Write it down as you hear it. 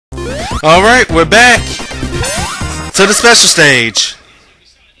Alright, we're back to the special stage.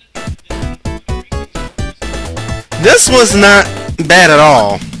 This was not bad at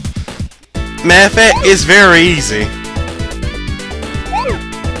all. Matter of fact, it's very easy.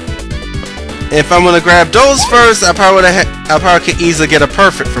 If I'm gonna grab those first, I probably could easily get a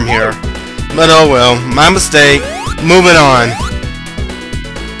perfect from here. But oh well, my mistake. Moving on.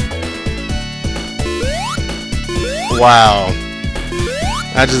 Wow.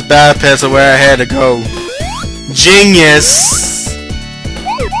 I just bypassed where I had to go. Genius!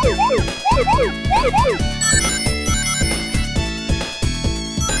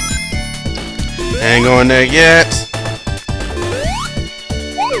 Ain't going there yet.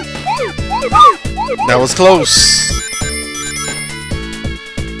 That was close.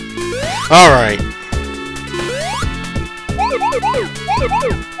 Alright.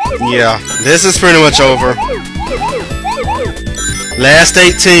 Yeah, this is pretty much over. Last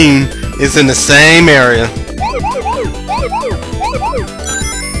 18 is in the same area.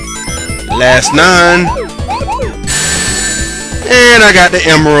 Last 9. And I got the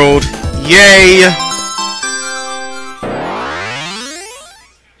emerald. Yay!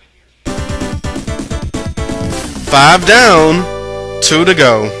 Five down, 2 to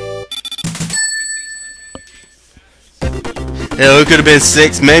go. Hell, it could have been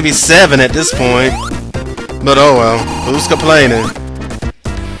 6, maybe 7 at this point. But oh well, who's complaining?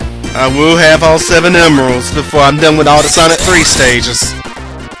 I will have all 7 emeralds before I'm done with all the Sonic 3 stages.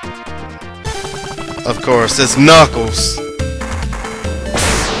 Of course, it's Knuckles.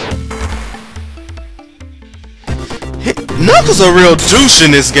 Knuckles a real douche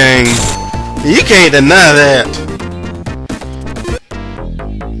in this game. You can't deny that.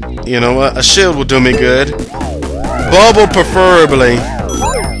 You know what? A shield will do me good. Bubble preferably.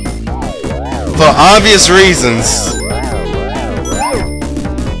 For obvious reasons.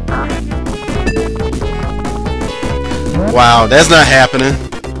 Wow, that's not happening.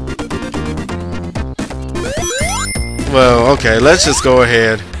 Well, okay, let's just go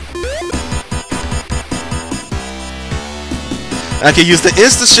ahead. I can use the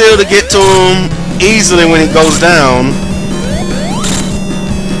Insta Shield to get to him easily when it goes down.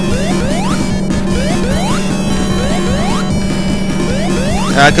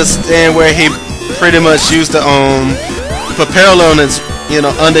 I could stand where he pretty much used the propeller on his,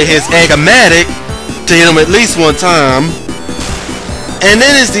 under his Eggmatic to hit him at least one time. And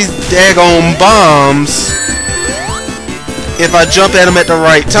then it's these daggone bombs. If I jump at him at the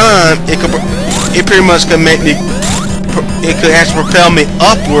right time, it pretty much could make me. It could actually propel me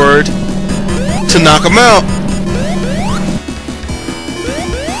upward to knock him out.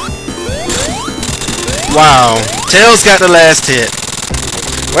 Wow. Tails got the last hit.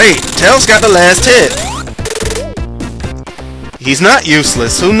 Wait, Tails got the last hit. He's not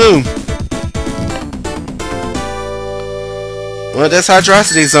useless. Who knew? Well, that's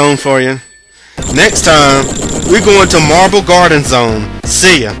Hydrocity Zone for you. Next time, we're going to Marble Garden Zone.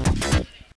 See ya.